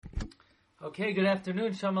Okay, good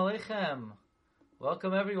afternoon, Shalom Aleichem.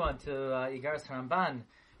 Welcome everyone to Igaras Ramban.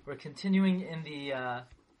 We're continuing in the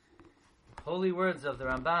holy words of the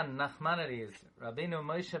Ramban, Nachmanides, Rabbeinu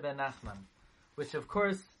Moshe ben Nachman, which of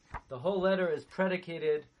course, the whole letter is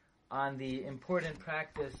predicated on the important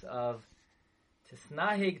practice of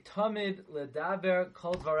Tisnahig Tamid Ledaber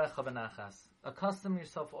Kol Dvarecha Benachas. Accustom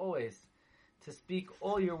yourself always to speak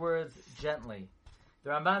all your words gently. The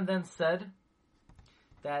Ramban then said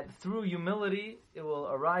that through humility it will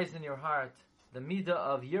arise in your heart the midah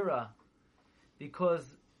of yira, because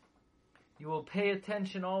you will pay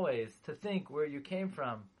attention always to think where you came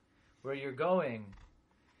from, where you're going,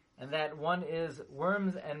 and that one is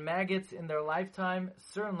worms and maggots in their lifetime,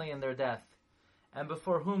 certainly in their death, and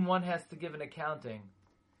before whom one has to give an accounting,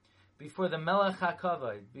 before the Melech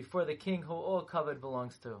HaKavod, before the king who all kavod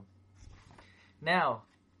belongs to. Now,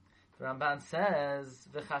 the Ramban says,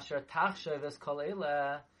 "V'chasher tachshav es kol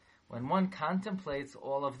eileh," when one contemplates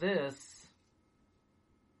all of this,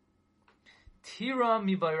 tira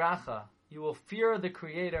mibayracha, you will fear the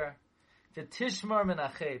Creator, v'tishmar min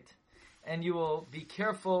hachet, and you will be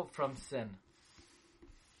careful from sin.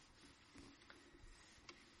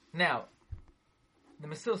 Now, the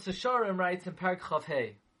Mesilas Yesharim writes in Parak Chav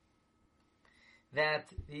Hei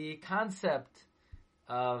that the concept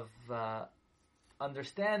of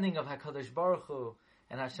understanding of HaKadosh Baruch Hu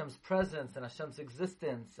and Hashem's presence and Hashem's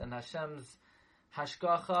existence and Hashem's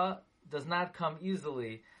hashgacha does not come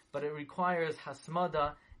easily, but it requires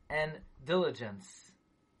hasmada and diligence.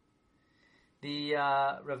 The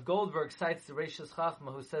Rav Goldberg cites the Reishis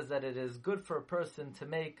Chachma, who says that it is good for a person to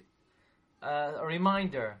make a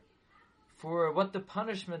reminder for what the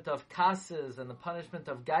punishment of kas is and the punishment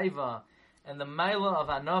of gaiva and the maila of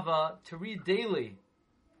anava, to read daily.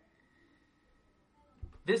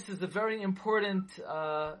 This is a very important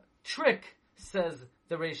trick, says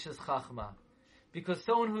the Reishis Chachma, because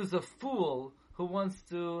someone who's a fool, who wants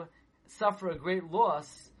to suffer a great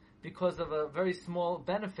loss because of a very small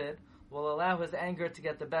benefit, will allow his anger to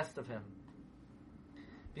get the best of him.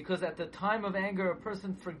 Because at the time of anger, a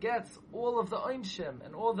person forgets all of the oinshim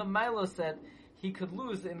and all the milos that he could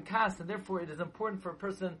lose in kas, and therefore it is important for a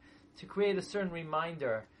person to create a certain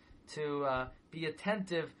reminder, to be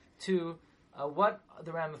attentive to what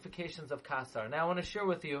the ramifications of kas are. Now I want to share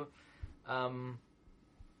with you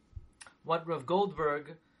what Rav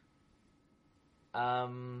Goldberg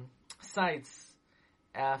cites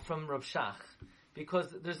from Rav Shach,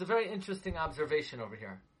 because there's a very interesting observation over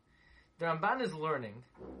here. The Ramban is learning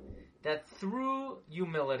that through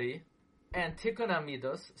humility and tikkun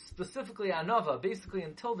amidos, specifically anava, basically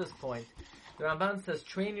until this point, the Ramban says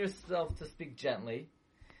train yourself to speak gently,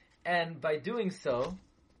 and by doing so,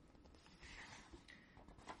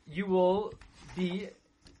 you will be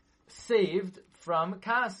saved from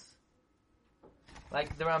kas.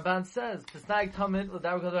 Like the Ramban says, "Tisnag tamid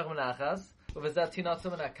l'daber kol dvarecha benachas, u'v'zeh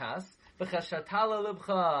tinatzim min hakas, v'chasher tala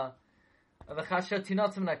libcha, v'chasher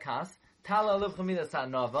tinatzim min hakas, tala libcha midas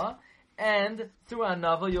ha'anava," and through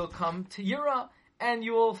anava you'll come to yira, and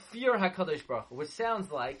you will fear HaKadosh Baruch Hu, which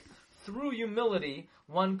sounds like through humility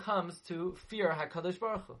one comes to fear HaKadosh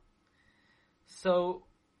Baruch Hu. So,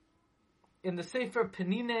 in the Sefer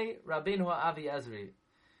Penine Rabbeinu Avi Ezri,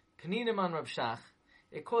 Peninim on Rav Shach,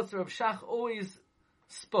 it quotes Rav Shach always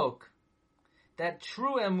spoke that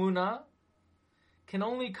true emunah can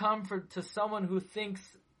only come to someone who thinks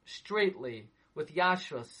straightly, with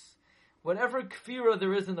yashus. Whatever kfira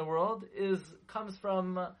there is in the world comes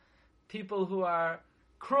from people who are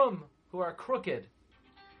krum, who are crooked.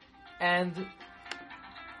 And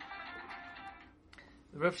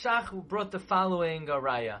Rav Shach brought the following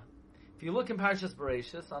raya. If you look in Parshas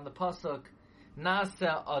Bereishis on the pasuk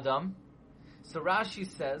Naaseh Adam, so Rashi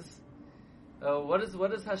says, what does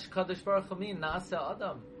Hakadosh Baruch Hu mean? Naaseh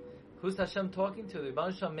Adam. Who's Hashem talking to? The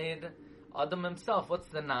Rebbe Shalom made Adam himself. What's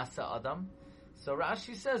the Naaseh Adam? So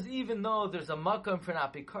Rashi says, even though there's a makom for an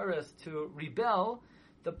apikaris to rebel,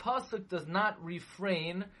 the pasuk does not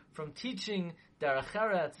refrain from teaching derech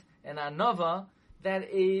eretz and anava that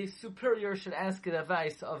a superior should ask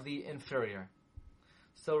advice of the inferior.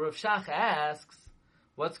 So Rav Shach asks,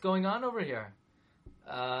 what's going on over here?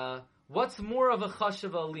 What's more of a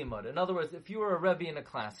chashava limud? In other words, if you were a rebbe in a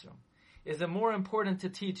classroom, is it more important to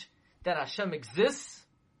teach that Hashem exists,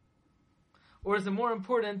 or is it more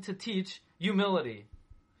important to teach humility?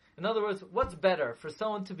 In other words, what's better for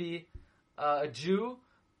someone to be a Jew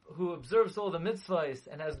who observes all the mitzvahs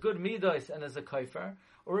and has good midos and is a kaifer,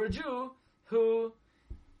 or a Jew who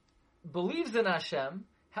believes in Hashem,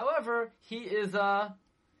 however, he has a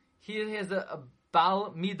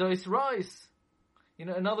bal midos rois?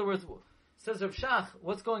 In other words, Says Rav Shach,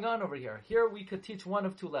 what's going on over here? Here we could teach one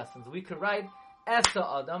of two lessons. We could write Esa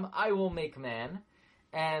Adam, I will make man,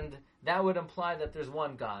 and that would imply that there's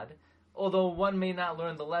one God, although one may not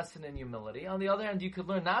learn the lesson in humility. On the other hand, you could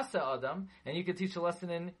learn Nasa Adam, and you could teach a lesson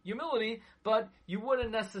in humility, but you wouldn't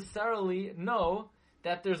necessarily know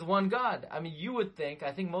that there's one God. I mean, you would think,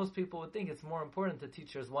 I think most people would think it's more important to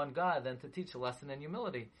teach there's one God than to teach a lesson in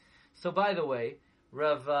humility. So by the way,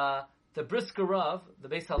 the Brisker Rav, the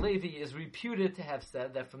Beis Halevi, is reputed to have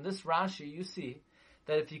said that from this Rashi you see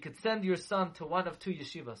that if you could send your son to one of two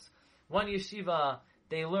yeshivas, one yeshiva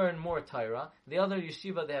they learn more Torah, the other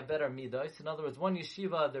yeshiva they have better midos. In other words, one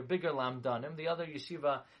yeshiva they're bigger lamdanim, the other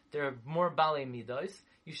yeshiva they're more bale midos.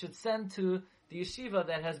 You should send to the yeshiva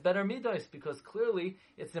that has better midos, because clearly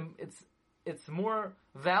it's more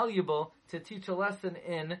valuable to teach a lesson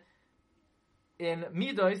in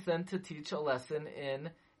midos than to teach a lesson in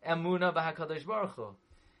Emunah b'Hakadosh Baruch Hu.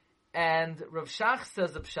 And Rav Shach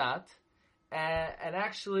says a pshat, and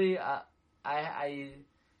actually I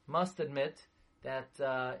must admit that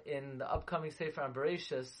in the upcoming Sefer on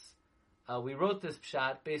Bereshis, we wrote this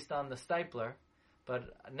pshat based on the Stipler, but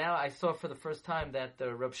now I saw for the first time that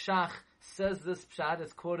the Rav Shach says this pshat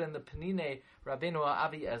is quoted in the Penine Rabbeinu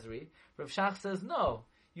Avi Ezri. Rav Shach says, no,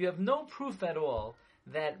 you have no proof at all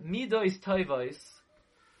that midos toivos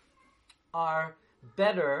are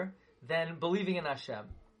better than believing in Hashem.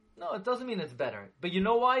 No, it doesn't mean it's better. But you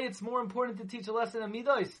know why it's more important to teach a lesson in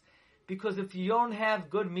midos? Because if you don't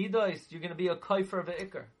have good midos, you're going to be a koifer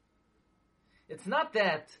ve'ikr. It's not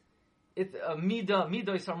that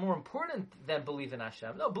midos are more important than belief in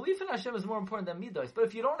Hashem. No, belief in Hashem is more important than midos. But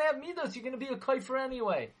if you don't have midos, you're going to be a koifer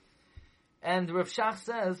anyway. And Rav Shach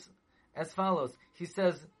says as follows. He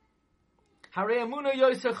says,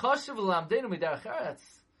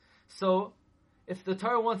 so, if the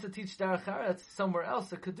Torah wants to teach Derech Eretz somewhere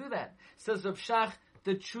else, it could do that. Says Rav Shach,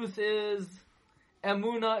 the truth is,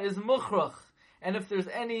 Emunah is mukhrach. And if there's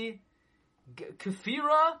any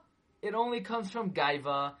kefira, it only comes from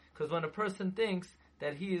gaiva, because when a person thinks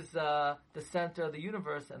that he's the center of the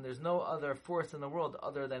universe and there's no other force in the world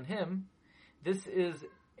other than him, this is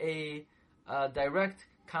a direct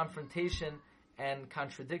confrontation and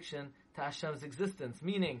contradiction to Hashem's existence.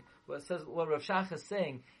 Meaning, what Rav Shach is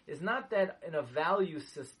saying is not that in a value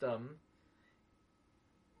system,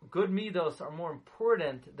 good midos are more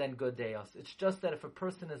important than good deos. It's just that if a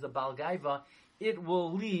person is a Baal Gaiva, it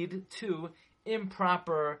will lead to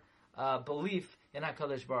improper belief in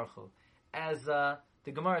HaKadosh Baruch Hu. As the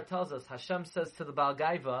Gemara tells us, Hashem says to the Baal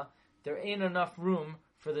Gaiva, there ain't enough room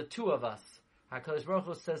for the two of us. HaKadosh Baruch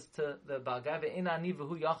Hu says to the Baal Gaiva, Ein ani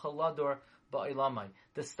v'hu yachal lador ba'ilamai.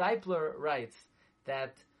 The Stipler writes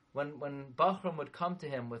that when Bachram would come to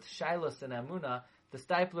him with Shilas and Amunah, the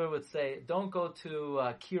Stipler would say, don't go to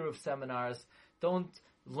Kiruv seminars, don't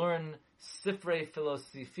learn Sifrei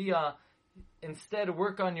Philosophia, instead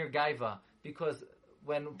work on your Gaiva, because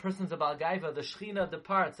when a person's about Gaiva, the Shechina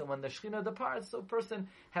departs, and when the Shechina departs, so a person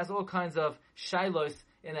has all kinds of Shilos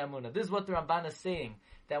in Amunah. This is what the Ramban is saying,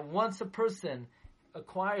 that once a person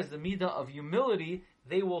acquires the Midah of humility,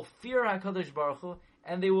 they will fear HaKadosh Baruch Hu,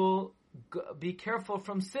 and they will be careful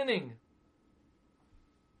from sinning.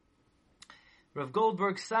 Rav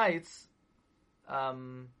Goldberg cites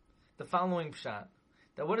the following pshat.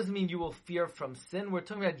 That what does it mean you will fear from sin? We're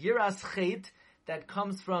talking about yiras chet that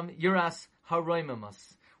comes from yiras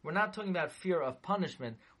haroimimus. We're not talking about fear of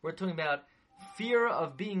punishment. We're talking about fear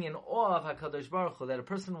of being in awe of HaKadosh Baruch Hu, that a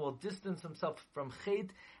person will distance himself from chet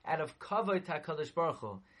out of kavod HaKadosh Baruch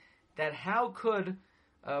Hu. That how could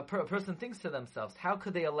a person thinks to themselves, how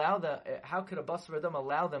could a Basar Adam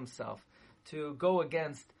allow themselves to go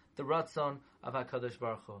against the Ratzon of HaKadosh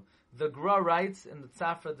Baruch Hu? The Gra writes in the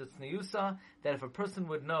Tzafra Tzniusa that if a person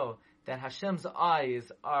would know that Hashem's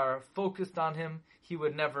eyes are focused on him, he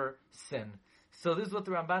would never sin. So this is what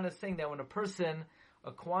the Ramban is saying, that when a person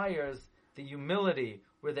acquires the humility,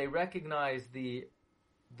 where they recognize the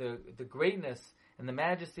greatness and the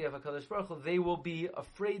majesty of HaKadosh Baruch Hu, they will be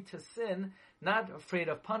afraid to sin, not afraid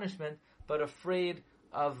of punishment, but afraid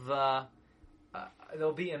of,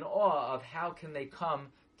 they'll be in awe of how can they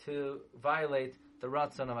come to violate the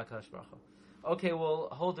Ratzon of HaKadosh Baruch Hu. Okay, we'll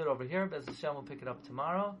hold it over here. Bez Hashem will pick it up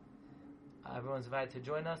tomorrow. Everyone's invited to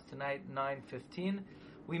join us tonight, 9:15.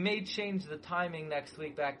 We may change the timing next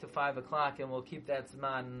week back to 5 o'clock, and we'll keep that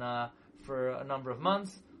Zman for a number of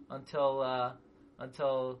months until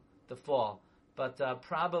the fall. But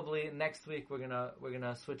probably next week we're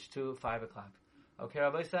gonna switch to 5 o'clock. Okay,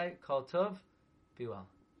 Rabbi Isai, Kol Tov, be well.